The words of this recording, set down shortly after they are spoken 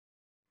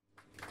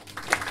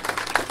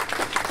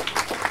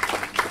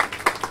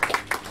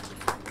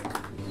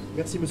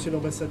Merci Monsieur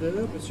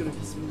l'ambassadeur, Monsieur le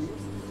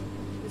vice-ministre,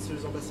 Messieurs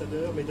les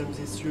ambassadeurs, Mesdames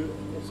et Messieurs,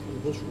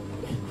 bonjour.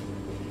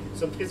 Nous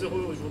sommes très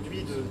heureux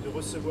aujourd'hui de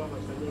recevoir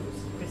un panel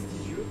aussi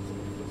prestigieux pour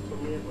notre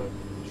première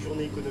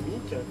journée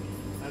économique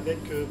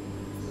avec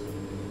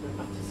la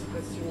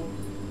participation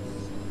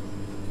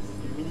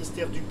du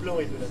ministère du Plan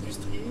et de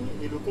l'Industrie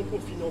et le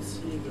concours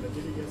financier de la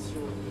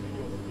délégation de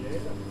l'Union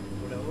européenne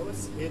au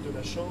Laos et de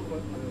la Chambre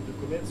de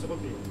commerce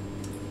européenne.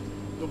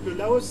 Donc le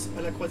Laos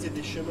à la croisée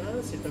des chemins,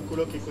 c'est un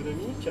colloque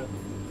économique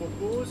qui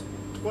propose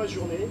 3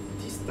 journées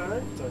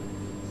distinctes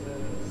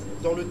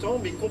dans le temps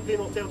mais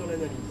complémentaires dans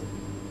l'analyse.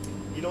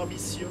 Il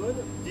ambitionne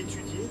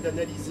d'étudier,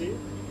 d'analyser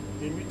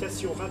les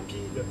mutations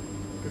rapides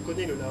que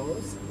connaît le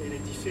Laos et les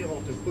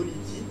différentes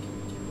politiques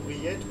qui pourraient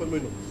y être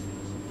menées.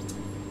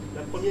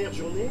 La première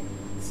journée,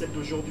 celle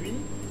d'aujourd'hui,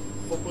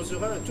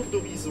 proposera un tour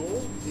d'horizon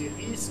des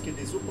risques et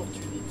des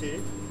opportunités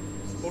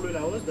pour le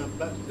Laos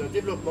d'un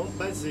développement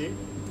basé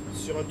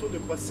sur un taux de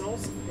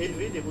croissance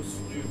élevé du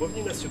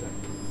revenu national.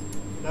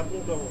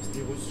 L'abondance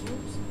des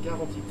ressources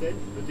garantit-elle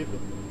le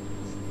développement?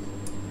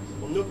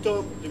 En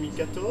octobre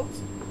 2014,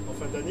 en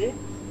fin d'année,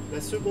 la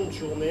seconde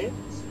journée,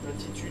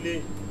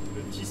 intitulée «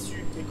 Le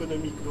tissu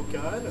économique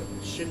local,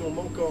 chaînon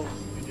manquant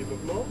du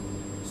développement »,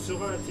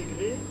 sera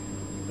intégrée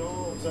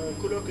dans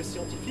un colloque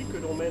scientifique que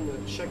l'on mène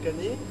chaque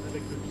année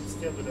avec le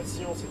ministère de la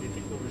Science et des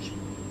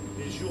Technologies,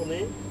 les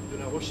journées de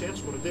la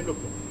recherche pour le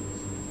développement.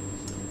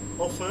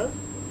 Enfin,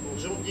 en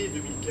janvier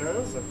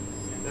 2015,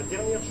 la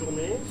dernière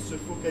journée se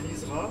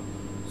focalisera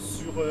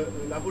sur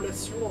la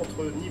relation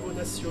entre niveau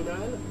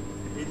national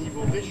et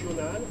niveau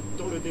régional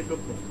dans le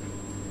développement,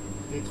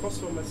 des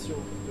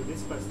transformations de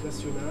l'espace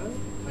national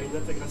à une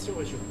intégration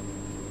régionale.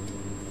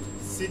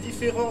 Ces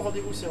différents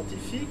rendez-vous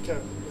scientifiques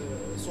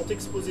sont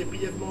exposés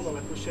brièvement dans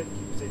la pochette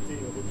qui vous a été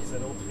remise à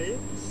l'entrée.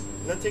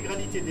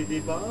 L'intégralité des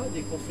débats,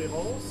 des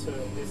conférences,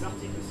 des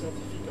articles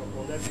scientifiques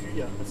en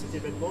appui à cet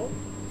événement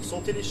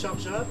sont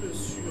téléchargeables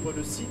sur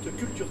le site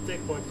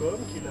culturetech.com,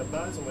 qui est la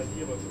base, on va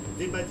dire,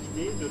 débat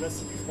d'idées de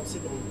l'Institut français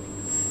dans le monde.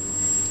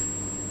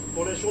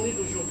 Pour la journée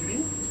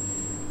d'aujourd'hui,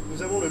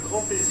 nous avons le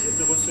grand plaisir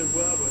de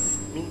recevoir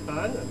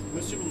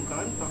Monsieur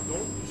Minpan,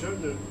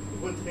 jeune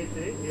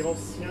retraité et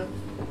ancien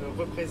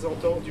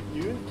représentant du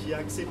PNUD, qui a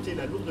accepté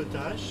la lourde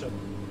tâche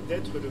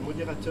d'être le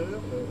modérateur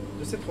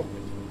de cette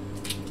rencontre.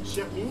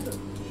 Cher Min,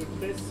 je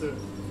vous laisse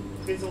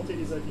présenter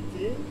les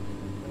invités,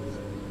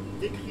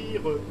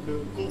 décrire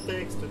le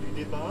contexte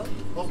du débat,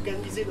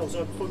 organiser dans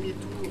un premier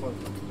tour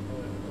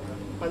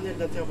un panel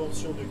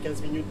d'intervention de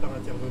 15 minutes par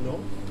intervenant,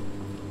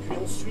 puis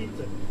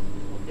ensuite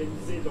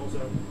organiser dans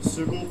un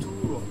second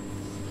tour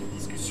une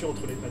discussion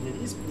entre les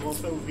panélistes pour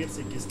enfin ouvrir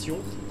ces questions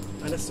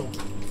à l'Assemblée.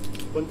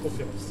 Bonne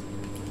conférence.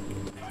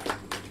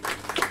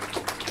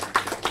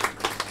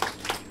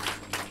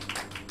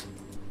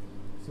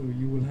 So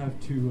you will have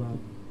to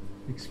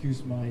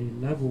excuse my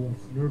level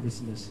of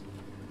nervousness.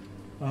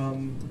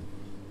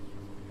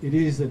 It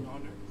is an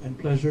honor and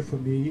pleasure for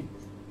me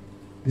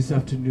this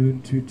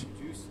afternoon to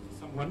introduce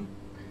someone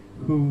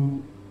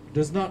who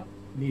does not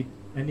need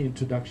any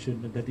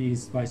introduction, and that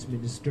is Vice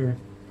Minister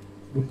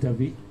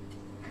Bountavi,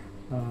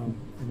 and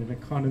an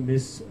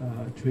economist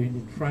trained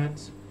in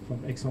France from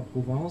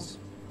Aix-en-Provence,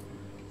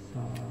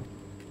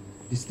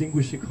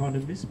 distinguished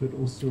economist, but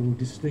also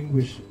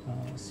distinguished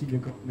senior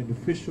government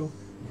official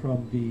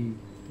from the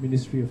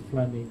Ministry of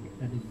Planning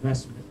and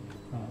Investment,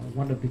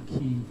 one of the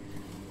key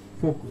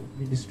focal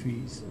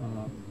ministries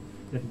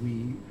that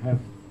we have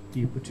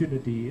the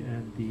opportunity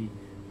and the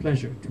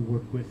pleasure to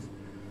work with.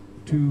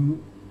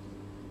 To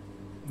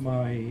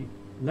my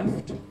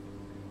left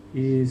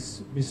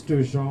is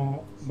Mr.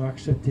 Jean-Marc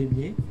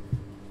Chatelier,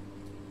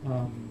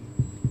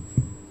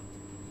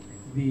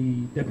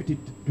 the Deputy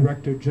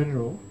Director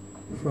General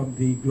from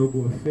the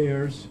Global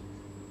Affairs,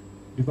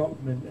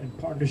 Development and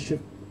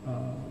Partnership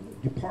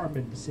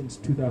Department since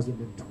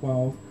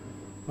 2012.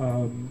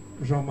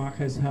 Jean-Marc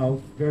has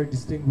held very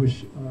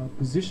distinguished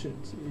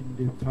positions in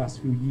the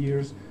past few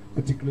years,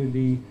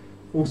 particularly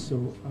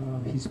also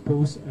his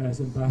post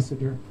as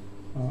Ambassador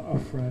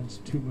of France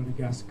to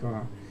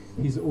Madagascar.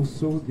 He's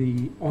also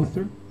the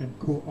author and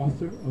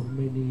co-author of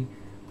many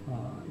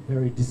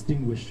very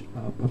distinguished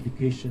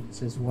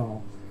publications as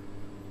well.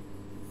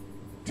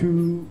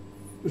 To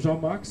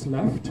Jean-Marc's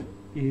left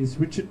is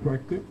Richard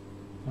Reichert,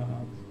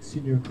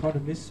 senior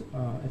economist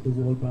at the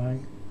World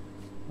Bank.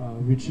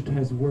 Richard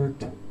has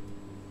worked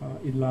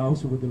in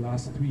Laos over the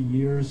last 3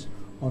 years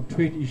on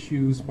trade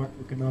issues,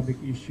 macroeconomic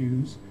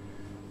issues,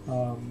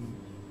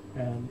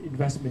 and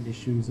investment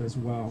issues as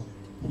well.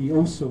 He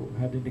also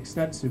had an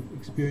extensive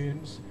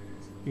experience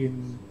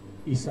in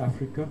East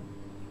Africa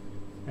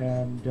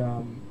and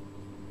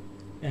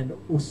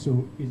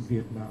also in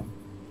Vietnam.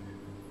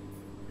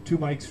 To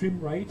my extreme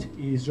right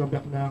is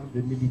Jean-Bernard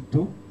de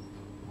Milito,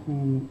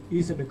 who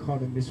is an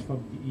economist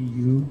from the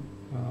EU.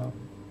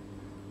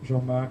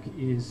 Jean-Marc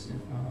is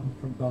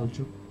from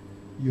Belgium.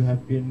 You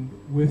have been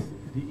with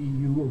the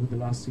EU over the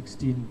last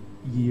 16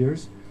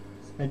 years,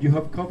 and you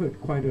have covered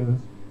quite a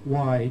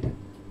wide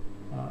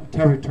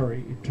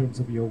territory in terms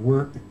of your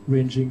work,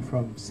 ranging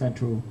from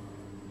Central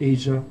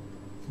Asia,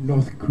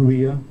 North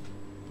Korea,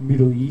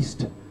 Middle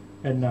East,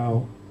 and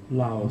now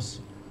Laos.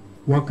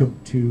 Welcome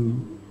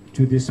to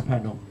this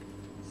panel.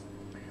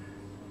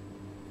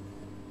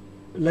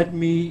 Let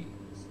me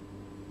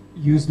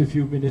use the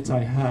few minutes I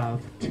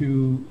have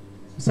to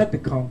set the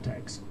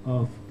context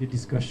of the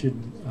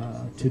discussion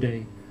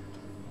today.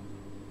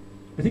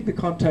 I think the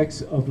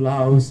context of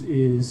Laos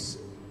is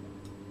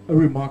a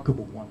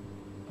remarkable one.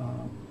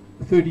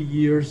 30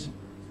 years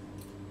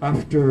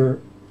after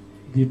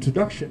the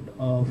introduction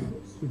of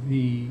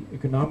the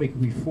economic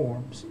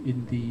reforms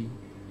in the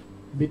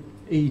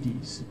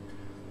mid-80s,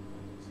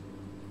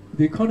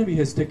 the economy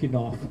has taken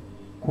off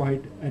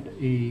quite at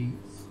a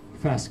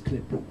fast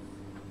clip.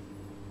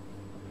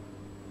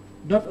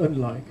 Not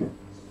unlike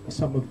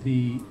some of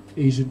the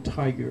Asian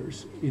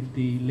tigers in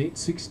the late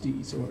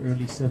 60s or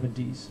early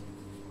 70s.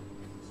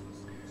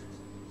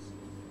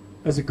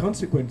 As a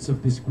consequence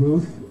of this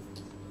growth,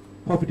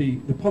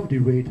 the poverty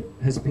rate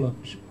has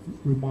plunged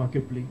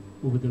remarkably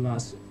over the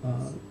last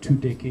 2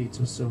 decades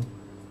or so.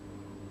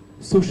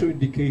 Social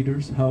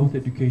indicators, health,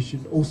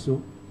 education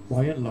also,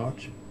 by and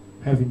large,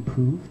 have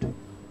improved.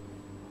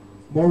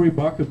 More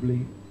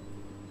remarkably,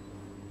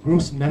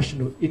 gross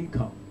national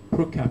income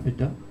per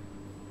capita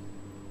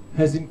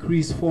has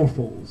increased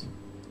fourfold,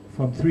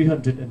 from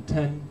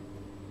 310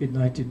 in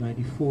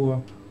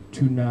 1994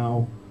 to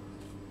now,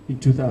 in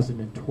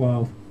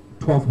 2012,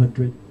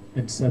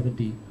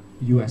 $1,270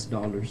 US.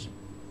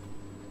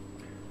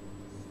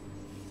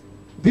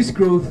 This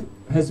growth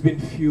has been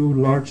fueled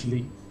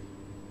largely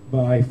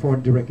by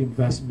foreign direct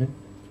investment,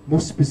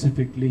 most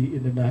specifically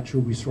in the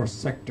natural resource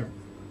sector,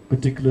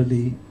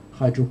 particularly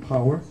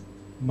hydropower,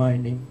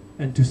 mining,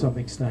 and to some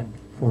extent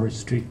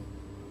forestry.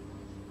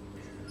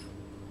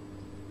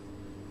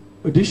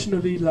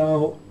 Additionally,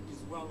 Laos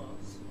is well on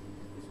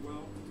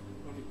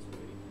its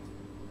way.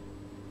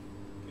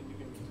 Can you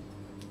hear me?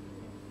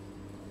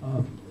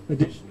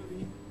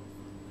 Additionally,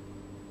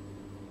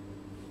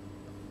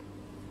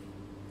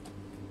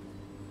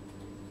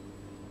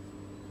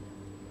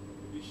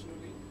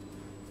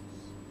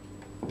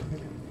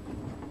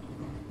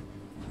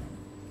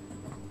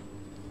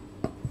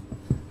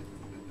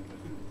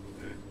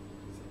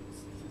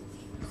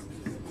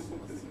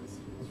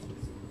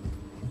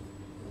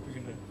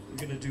 we're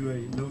going to do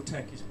a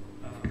low-tech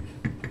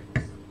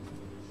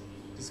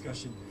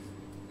discussion.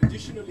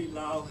 Additionally,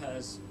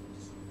 Laos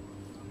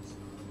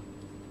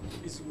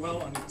is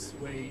well on its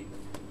way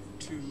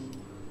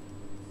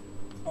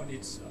on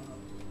its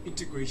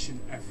integration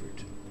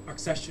effort,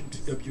 accession to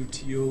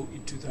WTO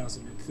in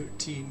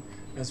 2013,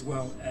 as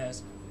well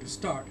as the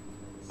start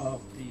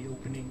of the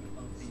opening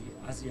of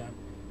the ASEAN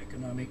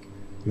Economic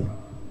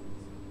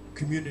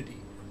Community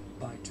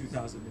by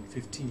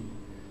 2015,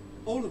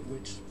 all of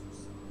which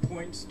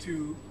points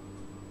to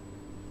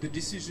the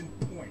decision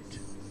point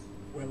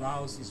where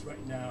Laos is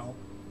right now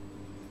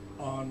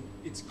on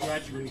its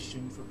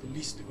graduation from the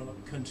least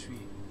developed country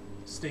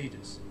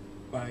status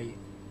by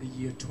the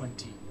year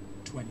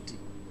 2020.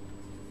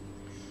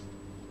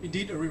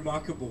 Indeed, a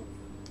remarkable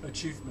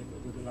achievement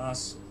over the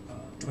last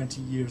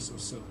 20 years or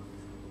so.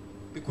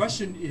 The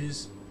question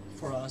is,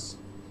 for us,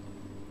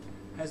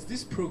 has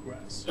this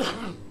progress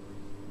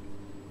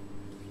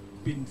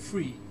been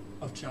free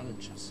of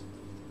challenges?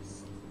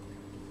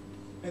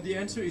 And the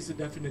answer is a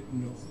definite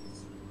no,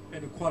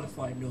 and a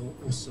qualified no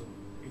also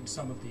in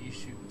some of the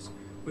issues.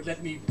 But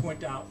let me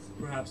point out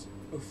perhaps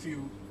a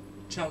few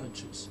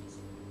challenges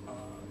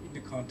in the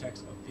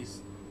context of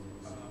this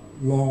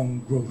long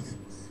growth.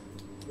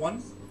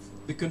 One,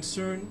 the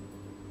concern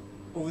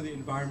over the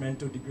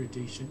environmental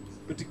degradation,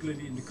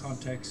 particularly in the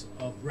context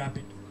of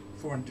rapid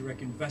foreign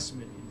direct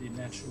investment in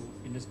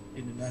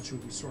the natural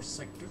resource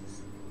sector.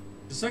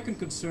 The second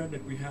concern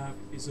that we have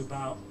is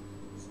about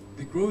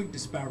the growing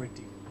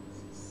disparity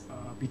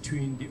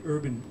between the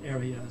urban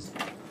areas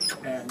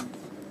and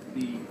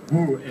the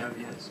rural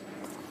areas,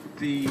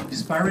 the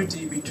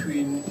disparity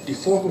between the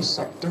formal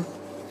sector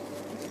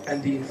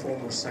and the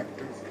informal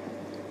sector.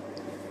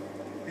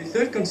 The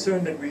third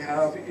concern that we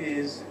have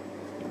is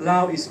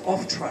Laos is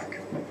off track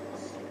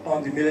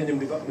on the Millennium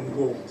Development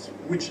Goals,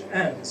 which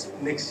ends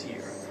next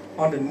year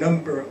on a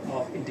number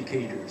of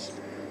indicators.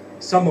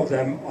 Some of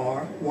them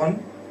are,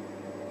 one,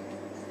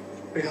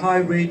 a high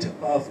rate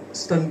of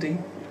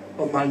stunting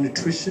or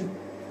malnutrition,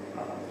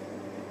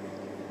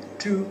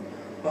 two,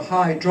 a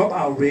high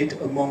dropout rate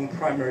among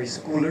primary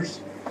schoolers,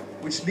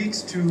 which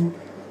leads to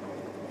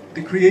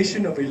the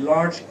creation of a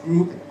large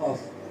group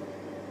of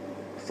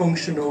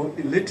functional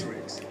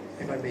illiterates,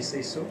 if I may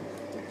say so.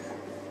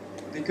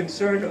 The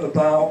concern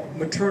about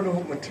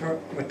maternal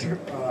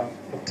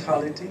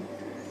mortality,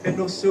 and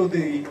also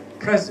the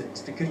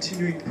presence, the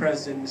continuing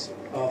presence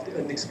of the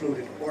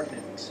unexploded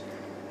ordnance.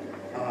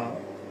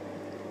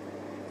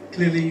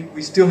 Clearly,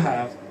 we still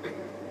have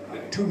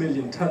 2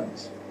 million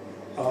tons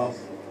of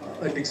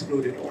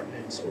unexploded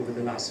ordnance over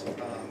the last,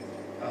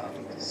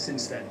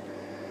 since then.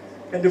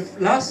 And the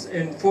last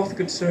and fourth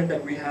concern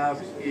that we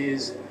have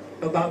is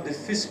about the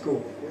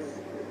fiscal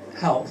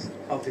health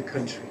of the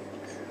country.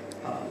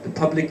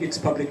 Its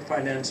public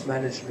finance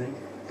management,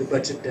 the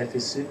budget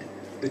deficit,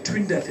 the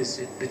twin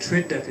deficit, the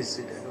trade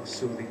deficit, and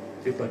also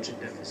the budget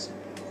deficit.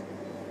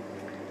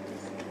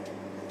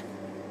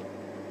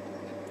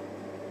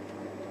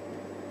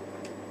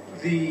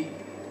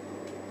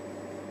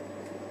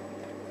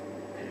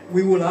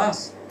 We will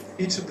ask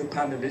each of the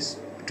panelists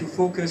to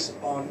focus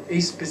on a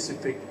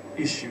specific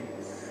issue.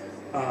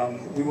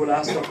 We will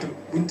ask Dr.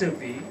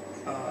 Buntavi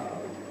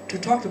to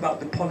talk about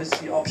the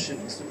policy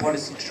options, the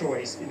policy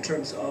choice in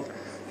terms of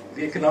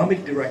the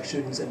economic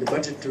directions and the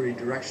budgetary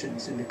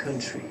directions in the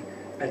country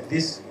at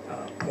this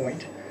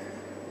point.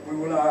 We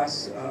will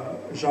ask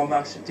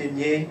Jean-Marc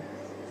Chetenier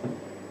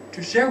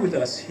to share with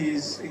us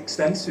his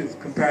extensive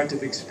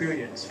comparative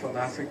experience from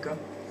Africa,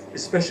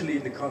 especially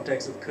in the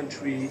context of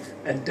country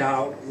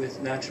endowed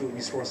with natural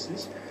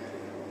resources.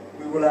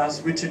 We will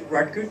ask Richard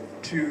Record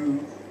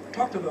to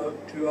talk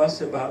to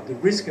us about the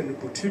risk and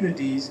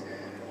opportunities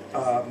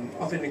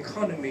of an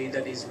economy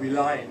that is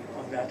reliant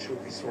on natural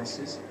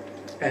resources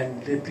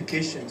and the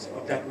implications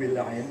of that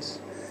reliance.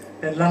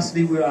 And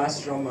lastly, we'll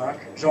ask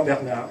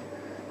Jean-Bernard,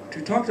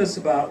 to talk to us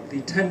about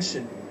the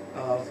tension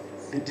of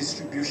the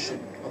distribution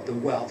of the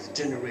wealth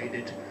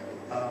generated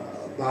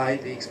by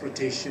the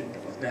exploitation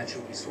of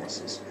natural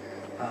resources.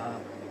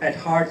 At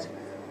heart,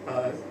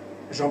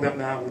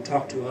 Jean-Bernard will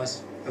talk to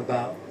us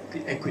about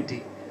the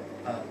equity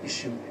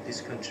issue in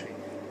this country.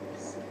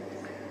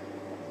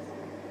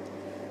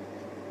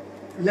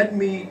 Let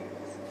me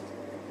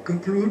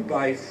conclude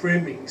by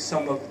framing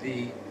some of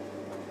the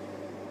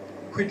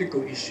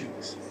critical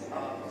issues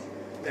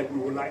that we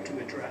would like to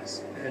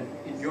address. And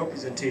in your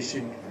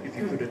presentation, if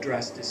you could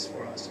address this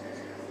for us.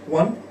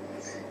 One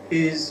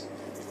is,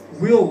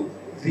 will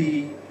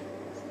the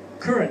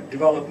current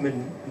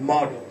development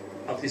model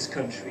of this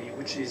country,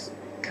 which is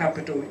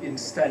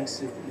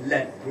capital-intensive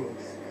led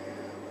growth,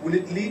 will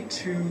it lead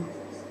to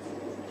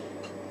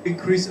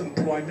increased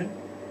employment?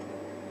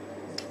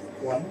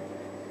 One.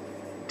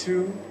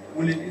 Two,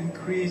 will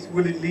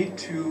it lead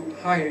to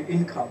higher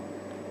income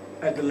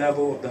at the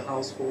level of the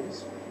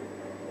households?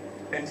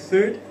 And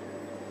third,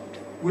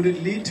 will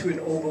it lead to an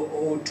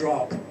overall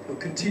drop, a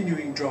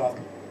continuing drop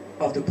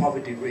of the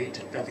poverty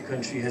rate that the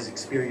country has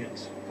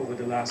experienced over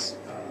the last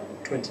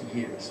 20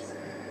 years?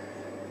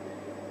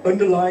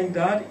 Underlying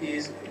that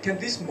is, can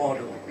this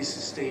model be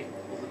sustained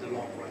over the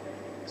long run?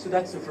 So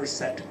that's the first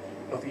set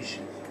of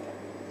issues.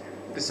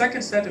 The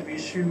second set of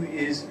issues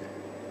is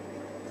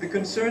the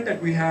concern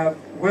that we have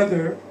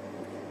whether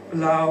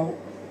Laos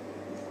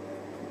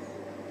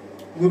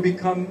will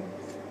become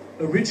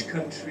a rich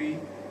country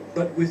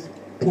but with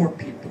poor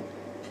people.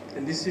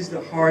 And this is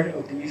the heart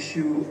of the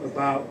issue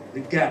about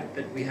the gap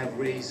that we have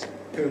raised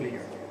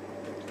earlier.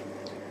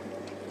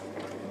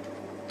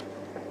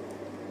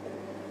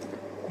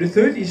 The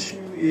third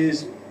issue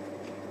is,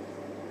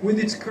 with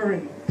its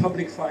current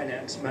public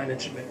finance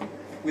management,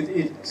 with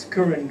its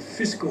current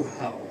fiscal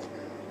health,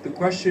 the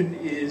question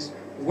is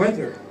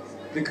whether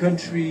the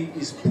country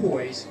is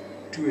poised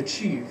to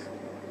achieve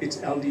its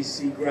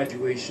LDC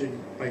graduation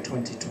by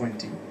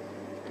 2020.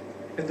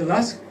 And the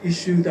last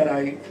issue that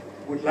I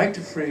would like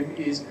to frame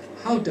is,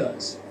 how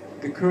does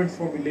the current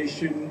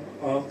formulation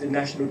of the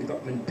National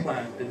Development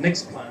Plan, the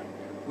next plan,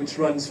 which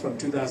runs from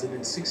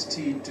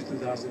 2016 to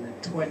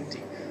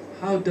 2020,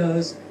 how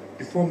does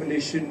the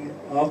formulation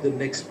of the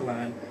next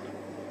plan,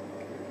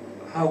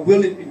 how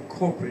will it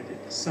incorporate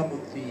some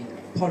of the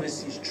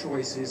policy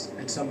choices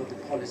and some of the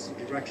policy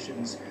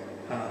directions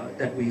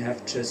that we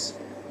have just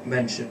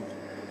mentioned?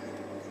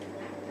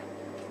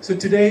 So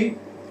today,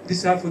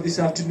 for this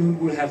afternoon,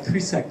 we'll have three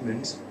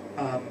segments.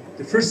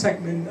 The first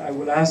segment, I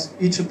will ask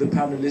each of the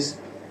panelists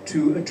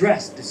to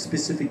address the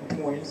specific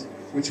points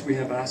which we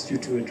have asked you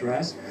to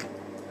address.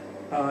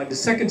 The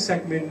second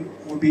segment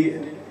will be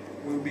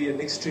an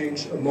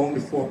exchange among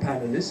the four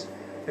panelists,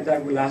 and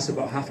that will last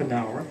about half an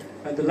hour.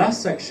 And the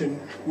last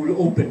section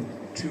will open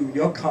to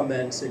your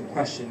comments and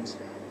questions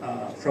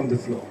from the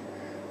floor.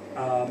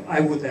 I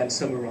will then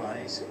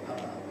summarize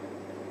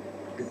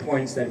the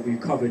points that we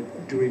covered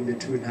during the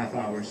 2.5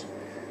 hours.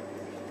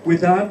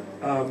 With that,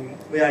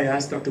 may I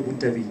ask Dr.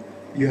 Buntavi,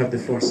 you have the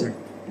floor, sir.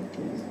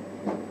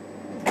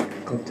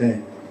 ขอบใจ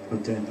ก่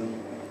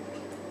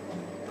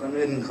อน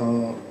อื่น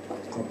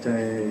ขอบใจ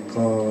ข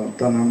อ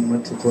ต้อนรับหม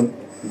ดทุกคน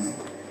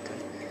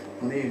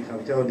วันนี้ข้า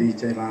พเจ้าดี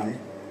ใจหลาย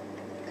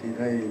ที่ไ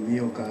ด้มี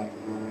โอกาส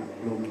มา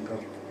รวมกับ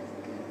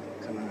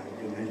คณะอ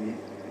ยู่ในนี้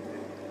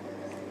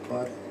เพรา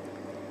ะ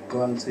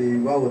ก่อนสิ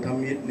เว้าท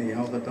ำมิตรนี่เข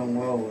าก็ต้อง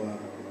เว้า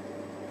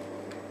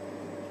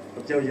ข้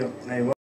าพเจ้าอยากใน